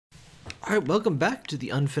Alright, welcome back to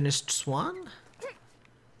the unfinished Swan.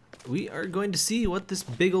 We are going to see what this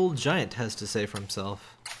big old giant has to say for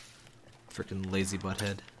himself. Frickin' lazy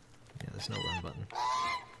butthead. Yeah, there's no run button.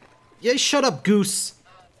 Yeah, shut up, goose!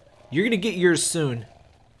 You're gonna get yours soon.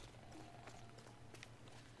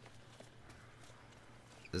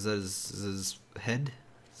 Is that his head?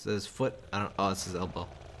 Is that his foot? I don't. Oh, it's his elbow.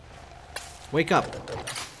 Wake up!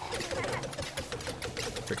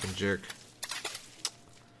 Frickin' jerk.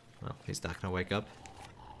 Well, he's not gonna wake up.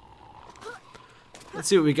 Let's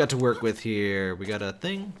see what we got to work with here. We got a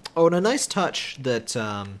thing. Oh, and a nice touch that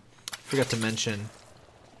forgot to mention.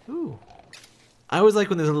 Ooh. I always like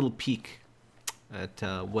when there's a little peek at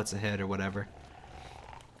what's ahead or whatever.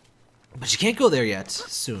 But you can't go there yet.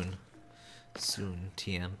 Soon. Soon,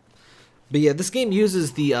 TM. But yeah, this game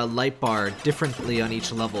uses the light bar differently on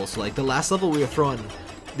each level. So like the last level we were throwing,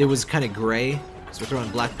 it was kind of gray. So we're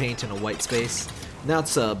throwing black paint in a white space. Now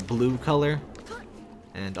it's a blue color.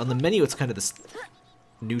 And on the menu it's kind of this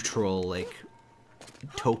neutral, like,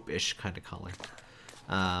 taupe-ish kind of color.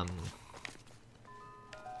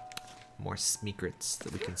 More secrets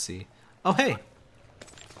that we can see. Oh, hey!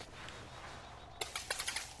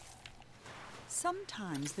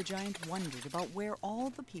 Sometimes the giant wondered about where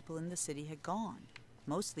all the people in the city had gone.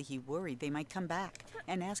 Mostly he worried they might come back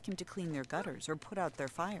and ask him to clean their gutters or put out their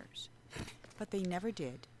fires. But they never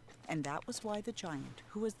did, and that was why the giant,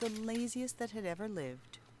 who was the laziest that had ever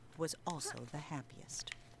lived, was also the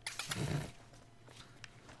happiest.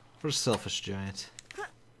 What a selfish giant.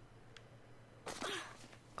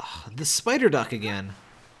 Oh, the spider duck again.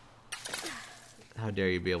 How dare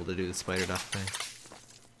you be able to do the spider duck thing.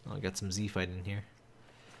 Oh, I got some Z fight in here.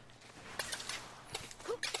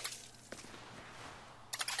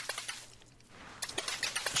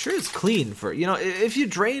 Sure, it's clean for, you know, if you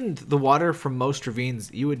drained the water from most ravines,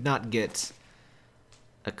 you would not get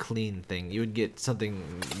a clean thing. You would get something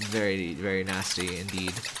very, very nasty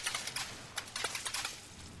indeed.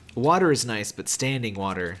 Water is nice, but standing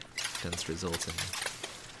water tends to result in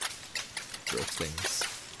gross things.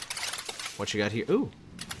 What you got here? Ooh,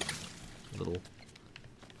 little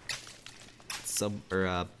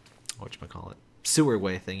whatchamacallit, sewer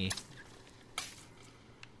way thingy.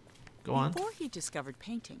 Go on. Before he discovered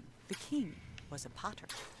painting, the king was a potter.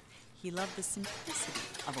 He loved the simplicity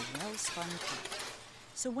of a well-spun pot.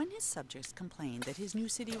 So when his subjects complained that his new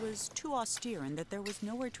city was too austere and that there was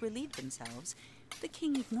nowhere to relieve themselves, the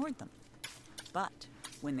king ignored them. But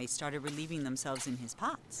when they started relieving themselves in his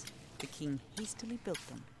pots, the king hastily built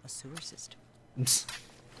them a sewer system. This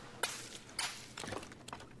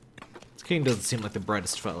king doesn't seem like the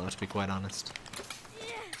brightest fellow, to be quite honest.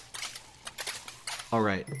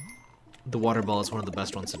 Alright. The water ball is one of the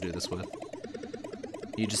best ones to do this with.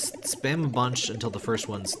 You just spam a bunch until the first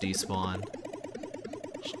ones despawn.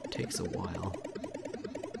 Which takes a while.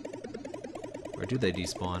 Or do they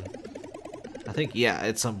despawn? I think, yeah,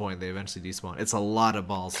 at some point they eventually despawn. It's a lot of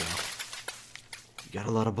balls, though. You got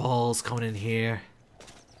a lot of balls coming in here.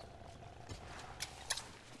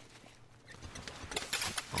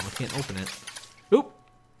 Oh, I can't open it. Oop!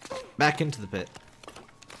 Back into the pit.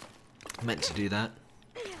 Meant to do that.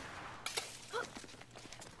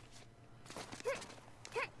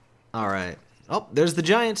 Alright. Oh, there's the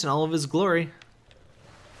giant in all of his glory.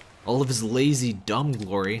 All of his lazy, dumb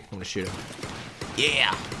glory. I'm gonna shoot him.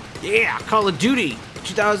 Yeah! Yeah! Call of Duty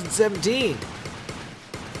 2017!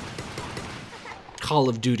 Call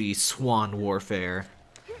of Duty Swan Warfare.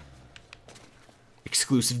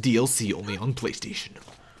 Exclusive DLC only on PlayStation.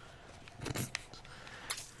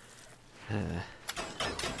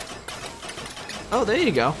 Oh, there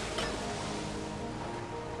you go.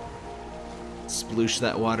 Sploosh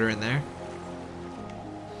that water in there.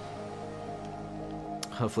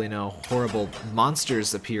 Hopefully no horrible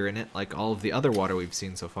monsters appear in it like all of the other water we've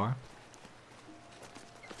seen so far.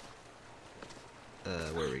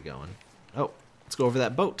 Where are we going? Oh, let's go over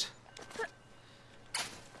that boat.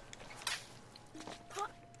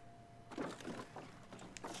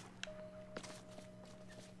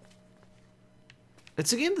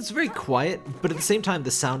 It's a game that's very quiet, but at the same time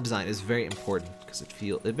the sound design is very important because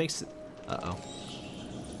it makes it. Uh-oh.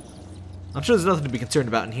 I'm sure there's nothing to be concerned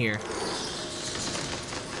about in here.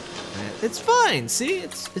 It's fine, see?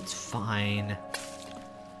 It's fine.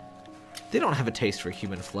 They don't have a taste for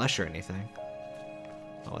human flesh or anything.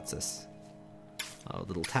 Oh, what's this? Oh,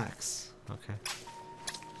 little tacks. Okay.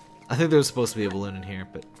 I think there's supposed to be a balloon in here,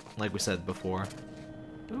 but like we said before.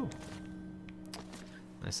 Ooh.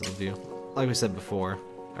 Nice little view. Like we said before,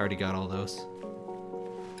 I already got all those.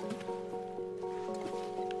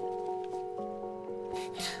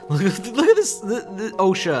 Look at this. The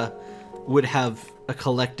OSHA would have a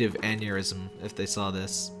collective aneurysm if they saw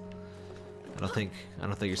this. I don't think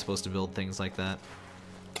you're supposed to build things like that.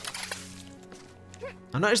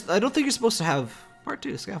 I don't think you're supposed to have part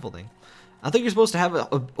 2 scaffolding. I think you're supposed to have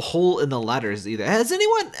a hole in the ladders either. Has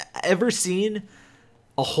anyone ever seen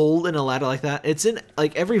a hole in a ladder like that? It's in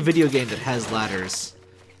like every video game that has ladders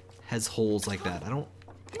has holes like that. I don't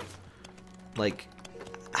like.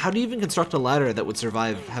 How do you even construct a ladder that would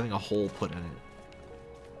survive having a hole put in it?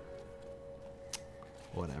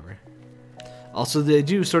 Whatever. Also, they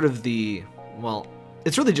do sort of the, well,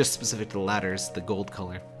 it's really just specific to the ladders, the gold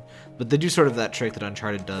color. But they do sort of that trick that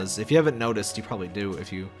Uncharted does. If you haven't noticed, you probably do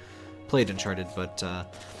if you played Uncharted, but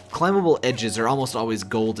climbable edges are almost always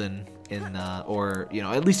golden in, or, you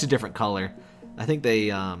know, at least a different color. I think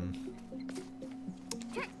they, I'm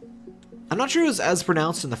not sure it was as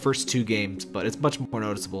pronounced in the first 2 games, but it's much more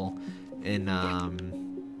noticeable in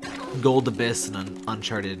Gold Abyss and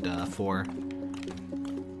Uncharted 4.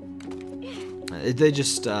 They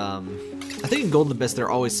just, I think in Golden Abyss they're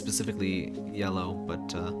always specifically yellow, but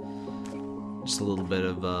just a little bit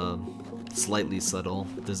of slightly subtle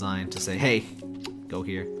design to say, hey, go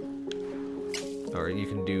here, or you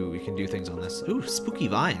can do things on this. Ooh, spooky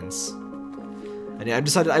vines. And yeah, I've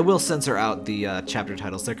decided I will censor out the chapter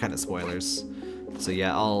titles. They're kind of spoilers, so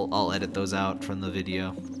yeah, I'll edit those out from the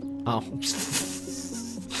video. Oh,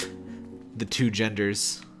 the 2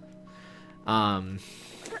 genders.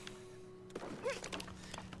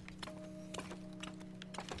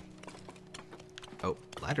 Oh,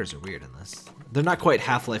 ladders are weird in this. They're not quite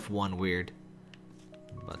Half-Life 1 weird,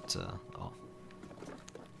 but oh,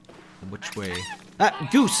 which way? Ah,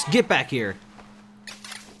 Goose, get back here!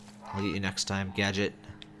 I'll get you next time, Gadget.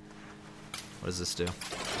 What does this do?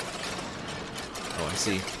 Oh, I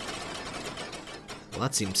see. Well,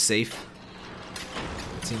 that seems safe.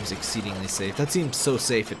 That seems exceedingly safe. That seems so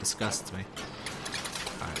safe it disgusts me.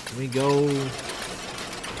 Alright, can we go...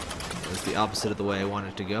 That's the opposite of the way I want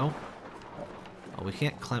it to go. Oh, we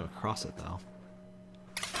can't climb across it, though.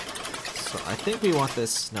 So I think we want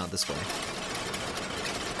this... No, this way.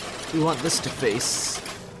 We want this to face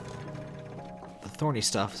the thorny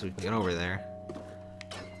stuff so we can get over there.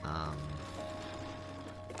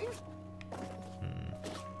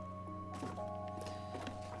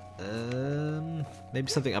 Maybe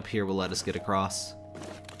something up here will let us get across.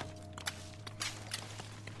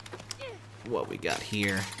 What we got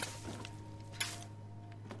here?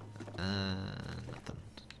 Nothing.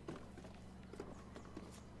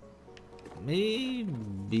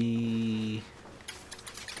 Maybe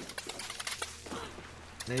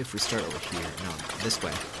if we start over here. No, this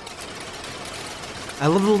way. I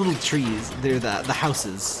love the little trees. They're the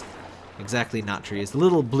houses. Exactly, not trees. The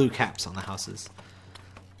little blue caps on the houses.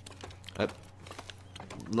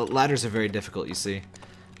 Ladders are very difficult, you see.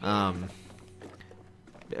 A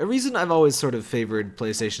reason I've always sort of favored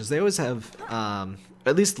PlayStations, they always have,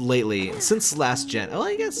 at least lately, since last gen, well,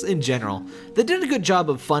 I guess in general, they did a good job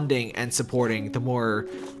of funding and supporting the more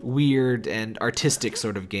weird and artistic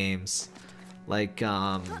sort of games. Like,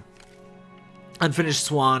 Unfinished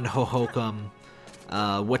Swan, Hohokum,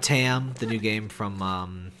 Watam, the new game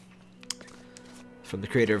from the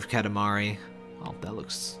creator of Katamari. Oh, that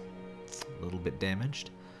looks a little bit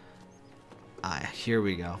damaged. Here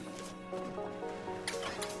we go.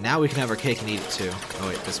 Now we can have our cake and eat it too. Oh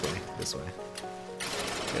wait, this way, this way.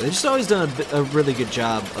 Yeah, they've just always done a really good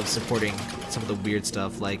job of supporting some of the weird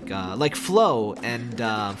stuff, like Flow and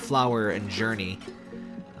Flower and Journey.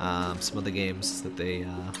 Some of the games that they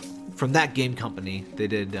from that game company they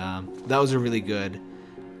did. That was a really good.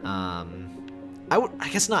 I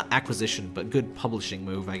guess not acquisition, but good publishing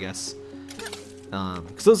move, I guess.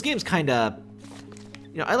 Because those games kind of,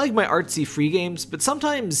 you know, I like my artsy free games, but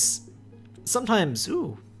sometimes, sometimes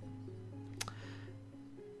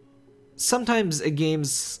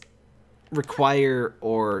games require,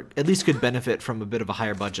 or at least could benefit from a bit of a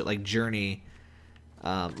higher budget, like Journey.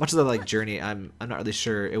 Much as I like Journey, I'm not really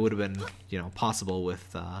sure it would have been, you know, possible with,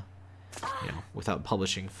 you know, without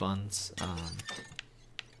publishing funds.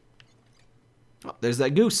 Oh, there's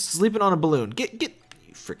that goose sleeping on a balloon. Get, you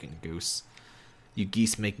freaking goose. You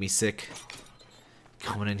geese make me sick.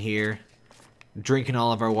 Coming in here, drinking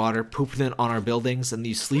all of our water, pooping it on our buildings, and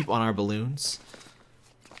you sleep on our balloons.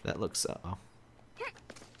 That looks, uh-oh.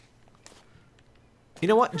 You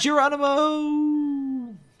know what?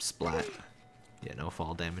 Geronimo! Splat. Yeah, no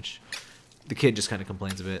fall damage. The kid just kind of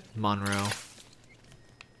complains a bit. Monroe.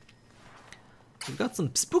 We've got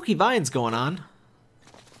some spooky vines going on.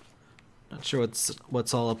 Not sure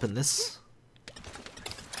what's all up in this.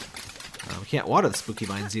 We can't water the spooky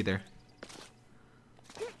vines either.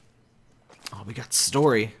 Oh, we got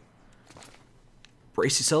story.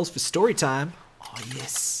 Brace yourselves for story time. Oh,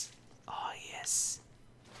 yes. Oh, yes.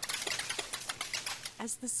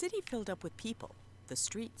 As the city filled up with people, the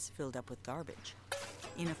streets filled up with garbage.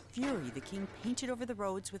 In a fury, the king painted over the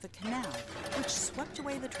roads with a canal, which swept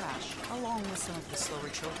away the trash, along with some of the slower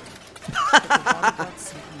children. But the water brought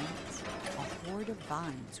something else, a horde of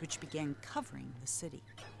vines, which began covering the city.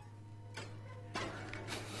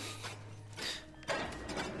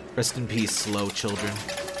 Rest in peace, slow children.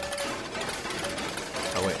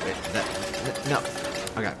 Oh, wait, no.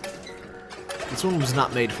 Okay. This one was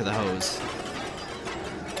not made for the hose.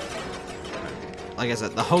 Like I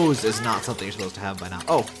said, the hose is not something you're supposed to have by now.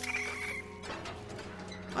 Oh!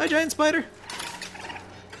 Hi, giant spider!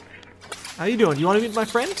 How you doing? You want to meet my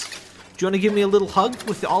friend? Do you want to give me a little hug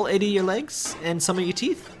with all 80 of your legs and some of your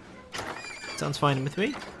teeth? Sounds fine with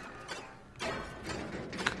me.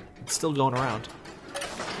 It's still going around.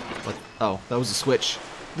 What? Oh, that was a switch.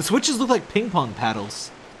 The switches look like ping pong paddles.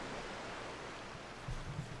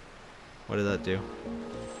 What did that do?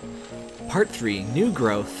 Part 3, New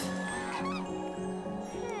Growth.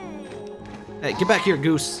 Hey, get back here,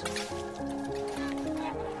 goose.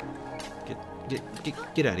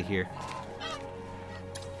 Get out of here.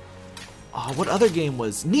 Oh, what other game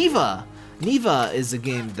was... Neva! Neva is a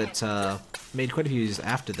game that made quite a few years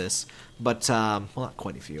after this. But, well, not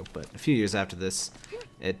quite a few, but a few years after this.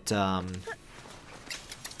 It,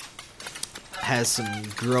 has some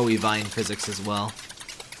growy vine physics as well.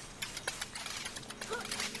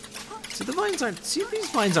 So the vines aren't... See,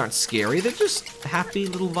 these vines aren't scary. They're just happy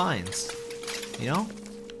little vines. You know?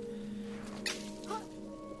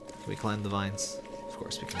 Can we climb the vines? Of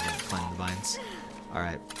course we can climb the vines.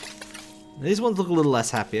 Alright. These ones look a little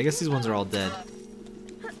less happy. I guess these ones are all dead.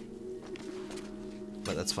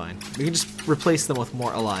 But that's fine. We can just replace them with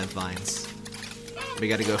more alive vines. We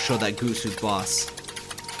gotta go show that goose who's boss.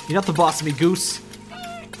 You're not the boss of me, goose.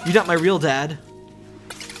 You're not my real dad.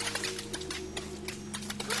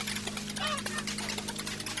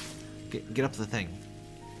 Get up the thing,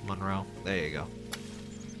 Monroe. There you go.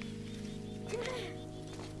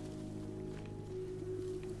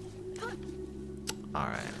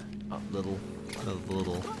 Alright. Oh, little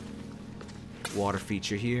water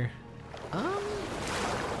feature here.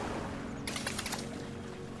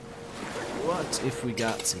 What if we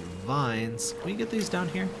got some vines? Can we get these down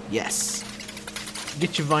here? Yes!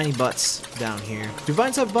 Get your viney butts down here. Do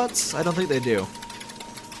vines have butts? I don't think they do.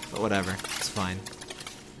 But whatever. It's fine.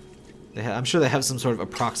 I'm sure they have some sort of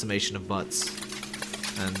approximation of butts.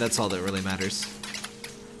 And that's all that really matters.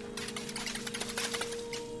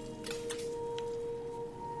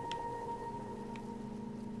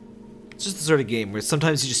 It's just the sort of game where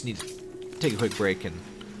sometimes you just need to take a quick break and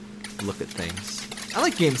look at things. I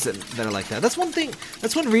like games that are like that. That's one thing.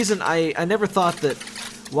 That's one reason I never thought that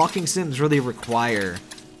walking sims really require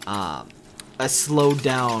a slowed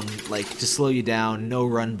down, like to slow you down, no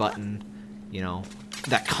run button, you know,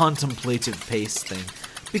 that contemplative pace thing.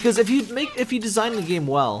 Because if you design the game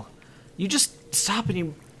well, you just stop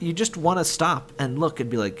and you just want to stop and look and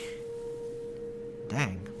be like,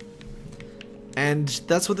 dang. And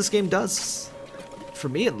that's what this game does, for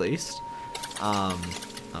me at least. Oh,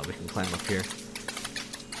 we can climb up here.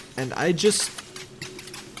 And I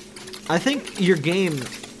think your game,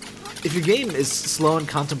 if your game is slow and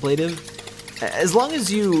contemplative, as long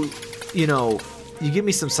as you know, you give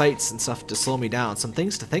me some sights and stuff to slow me down, some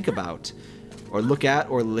things to think about, or look at,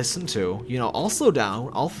 or listen to, you know, I'll slow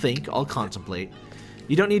down, I'll think, I'll contemplate.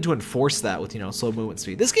 You don't need to enforce that with, you know, slow movement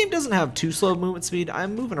speed. This game doesn't have too slow movement speed.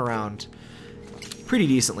 I'm moving around pretty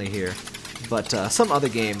decently here. But some other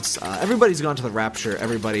games, everybody's gone to the Rapture,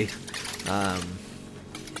 everybody.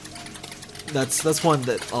 That's one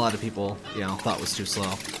that a lot of people, you know, thought was too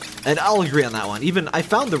slow. And I'll agree on that one. Even, I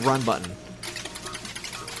found the run button.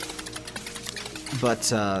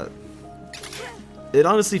 But, it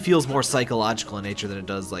honestly feels more psychological in nature than it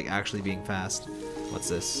does, like, actually being fast. What's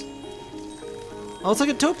this? Oh, it's like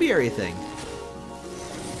a topiary thing.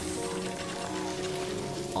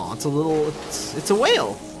 Oh, it's a little, it's a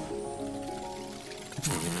whale.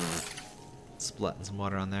 Splatting some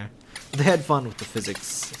water on there. They had fun with the physics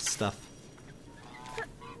stuff.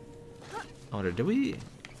 I wonder, did we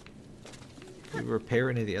repair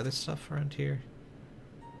any of the other stuff around here?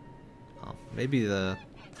 Oh, maybe the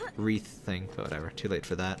wreath thing, but whatever. Too late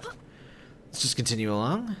for that. Let's just continue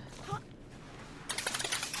along.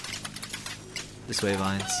 This way,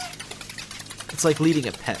 vines. It's like leading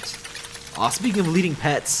a pet. Oh, speaking of leading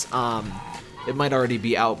pets, it might already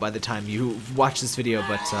be out by the time you watch this video,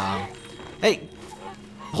 but, hey!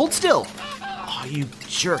 Hold still! Oh, you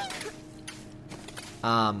jerk.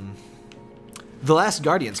 The Last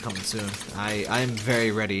Guardian's coming soon. I am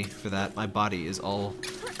very ready for that. My body is all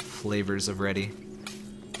flavors of ready.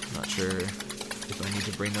 I'm not sure if I need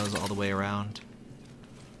to bring those all the way around.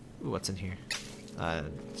 Ooh, what's in here?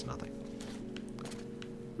 It's nothing.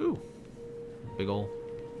 Ooh, big ol'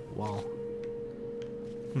 wall.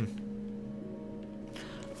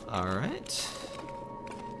 Alright.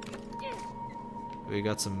 We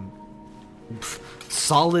got some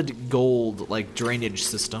solid gold, like, drainage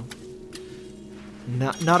system.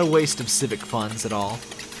 Not a waste of civic funds at all.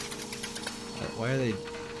 Why are they,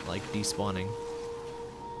 like, despawning?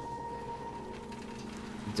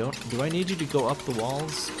 Do I need you to go up the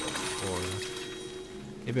walls? Or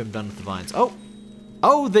maybe I'm done with the vines. Oh!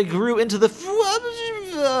 Oh, they grew into the...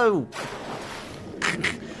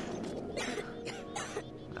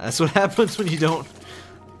 That's what happens when you don't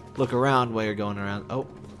look around while you're going around. Oh,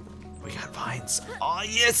 we got vines. Oh,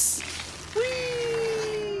 yes!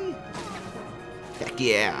 Whee! Heck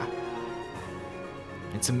yeah!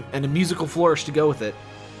 And a musical flourish to go with it.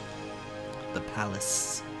 The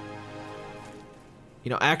palace. You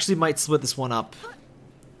know, I actually might split this one up.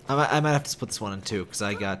 I might have to split this one in two, because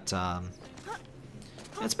I got,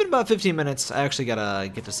 it's been about 15 minutes. I actually gotta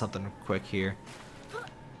get to something quick here.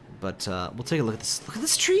 But, we'll take a look at this. Look at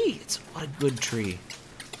this tree! What a good tree.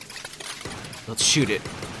 Let's shoot it.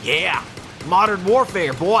 Yeah! Modern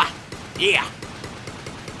warfare, boy! Yeah!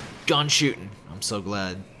 Gun shooting. I'm so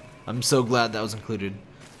glad. I'm so glad that was included.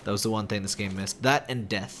 That was the one thing this game missed. That and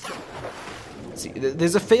death. See,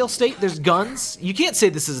 there's a fail state, there's guns. You can't say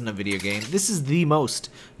this isn't a video game. This is the most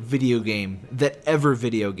video game that ever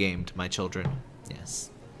video gamed, my children. Yes.